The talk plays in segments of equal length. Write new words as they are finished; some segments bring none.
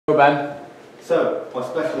Ben. So, my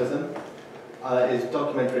specialism is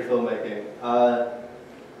documentary filmmaking.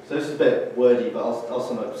 So this is a bit wordy, but I'll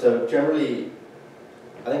sum up. So generally,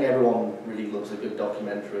 I think everyone really loves a good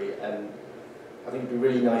documentary, and I think it'd be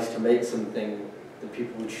really nice to make something that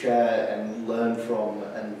people would share and learn from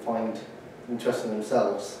and find interesting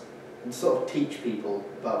themselves, and sort of teach people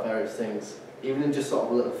about various things. Even in just sort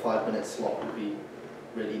of a little 5-minute slot would be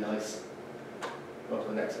really nice. Go on to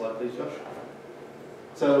the next slide, please, Josh.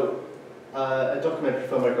 So, a documentary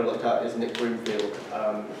filmmaker I looked at is Nick Broomfield.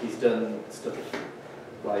 He's done stuff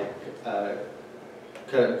like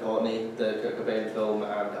Kurt and Courtney, the Kurt Cobain film,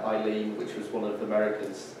 and Eileen, which was one of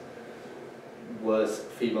America's worst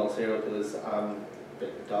female serial killers. A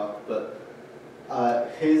bit dark, but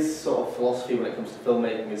his sort of philosophy when it comes to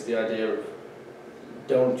filmmaking is the idea of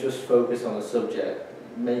don't just focus on a subject,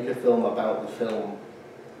 make a film about the film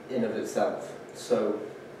in of itself. So,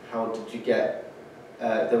 how did you get?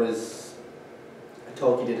 There was a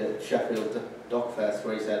talk he did at Sheffield Doc Fest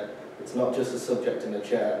where he said, it's not just a subject in a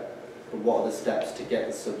chair, but what are the steps to get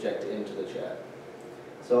the subject into the chair.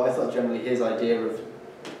 So I thought generally his idea of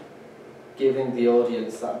giving the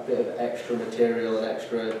audience that bit of extra material and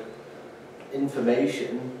extra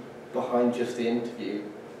information behind just the interview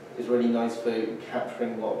is really nice for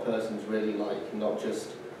capturing what a person's really like, not just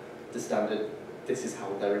the standard, this is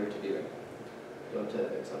how they're interviewing. Go on to the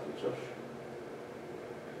next slide, Josh.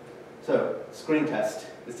 So, Screen Test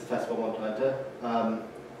is the festival I want to enter.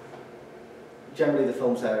 Generally the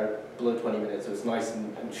films there are below 20 minutes, so it's nice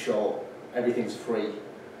and short, everything's free.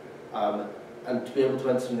 And to be able to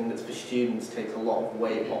enter something that's for students takes a lot of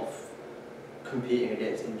weight off competing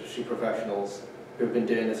against industry professionals who have been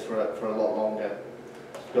doing this for a lot longer.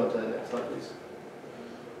 Go on to the next slide, please.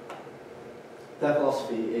 Their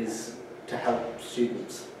philosophy is to help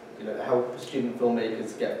students, help student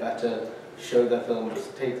filmmakers get better, show their films,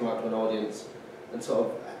 take them out to an audience, and sort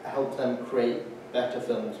of help them create better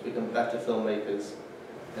films, become better filmmakers,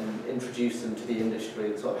 and introduce them to the industry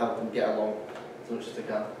and sort of help them get along as much as they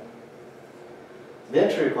can. The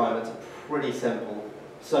entry requirements are pretty simple.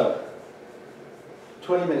 So,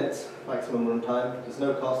 20 minutes maximum run time, there's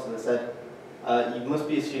no cost, as I said. You must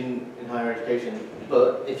be a student in higher education,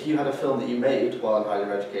 but if you had a film that you made while in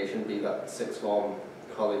higher education, be that sixth form,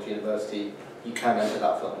 college, university, you can enter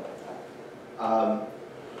that film.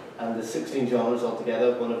 And there's 16 genres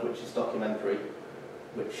altogether, one of which is documentary,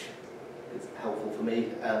 which is helpful for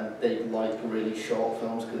me, and they like really short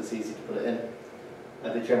films because it's easy to put it in.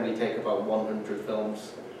 They generally take about 100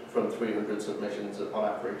 films from 300 submissions on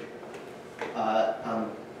average,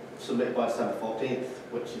 and submitted by December 14th,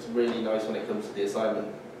 which is really nice when it comes to the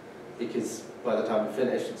assignment, because by the time you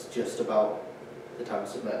finish, it's just about the time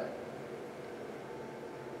to submit.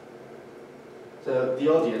 So the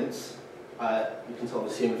audience, you can sort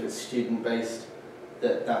of assume if it's student-based,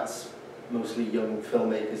 that's mostly young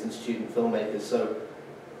filmmakers and student filmmakers. So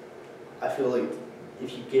I feel like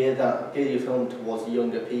if you gear your film towards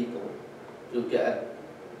younger people, you'll get a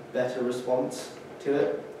better response to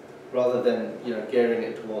it, rather than gearing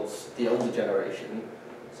it towards the older generation.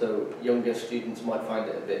 So younger students might find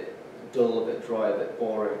it a bit dull, a bit dry, a bit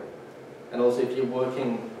boring. And also if you're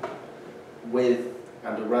working with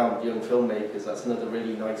and around young filmmakers, that's another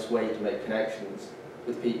really nice way to make connections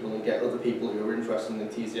with people and get other people who are interested and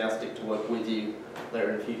enthusiastic to work with you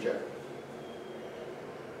later in the future.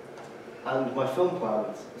 And my film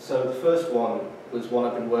plans. So the first one was one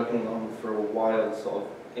I've been working on for a while, sort of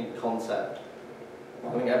in concept. I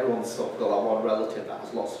think everyone's sort of got that one relative that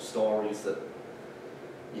has lots of stories that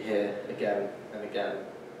you hear again and again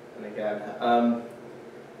and again.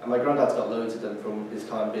 And my granddad's got loads of them from his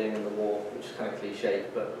time being in the war, which is kind of cliched,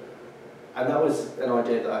 and that was an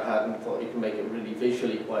idea that I had and thought you can make it really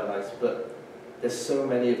visually quite nice, but there's so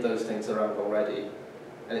many of those things around already,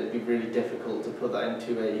 and it'd be really difficult to put that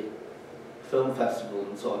into a film festival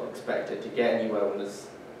and sort of expect it to get anywhere when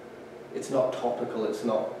it's not topical, it's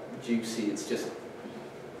not juicy, it's just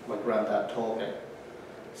my granddad talking.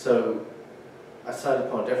 So I decided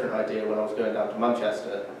upon a different idea when I was going down to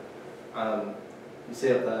Manchester. You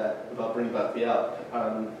see up there about Bring Back the Ark.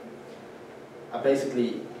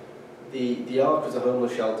 The Ark was a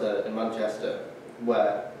homeless shelter in Manchester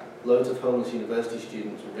where loads of homeless university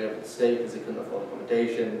students would be able to stay because they couldn't afford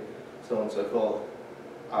accommodation, so on and so forth.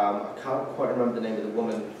 I can't quite remember the name of the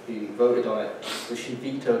woman who voted on it, but she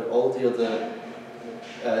vetoed all the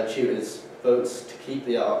other tutors' votes to keep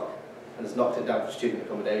the Ark and has knocked it down for student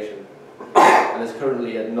accommodation. And there's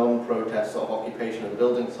currently a non-protest sort of occupation of the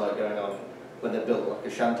building site going on when they built like a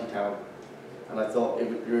shanty town. And I thought it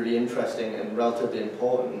would be really interesting and relatively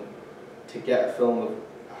important to get a film of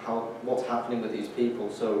what's happening with these people.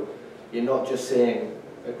 So you're not just seeing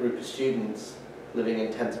a group of students living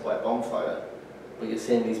in tents by a bonfire, but you're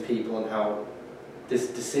seeing these people and how this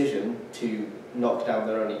decision to knock down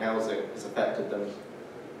their only housing has affected them.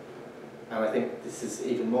 And I think this is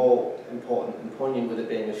even more important and poignant with it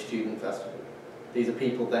being a student festival. These are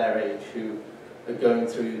people their age who are going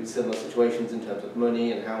through similar situations in terms of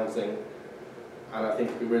money and housing. And I think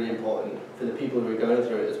it'd be really important for the people who are going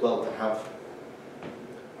through it as well to have,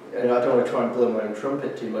 I don't want to try and blow my own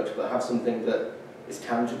trumpet too much, but have something that is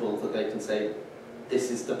tangible that they can say, this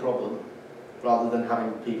is the problem, rather than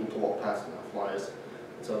having people to walk past and have flyers,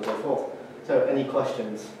 and so on and so forth. So, any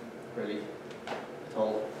questions, really, at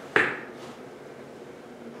all?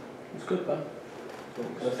 It's good, Ben.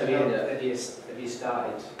 Have you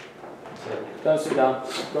started to... Don't sit down.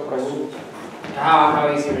 Got questions?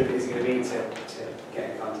 How easy is it going to be to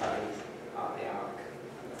get in contact with Art the Ark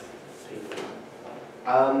people?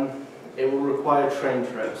 It will require train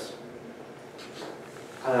trips.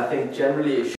 And I think generally it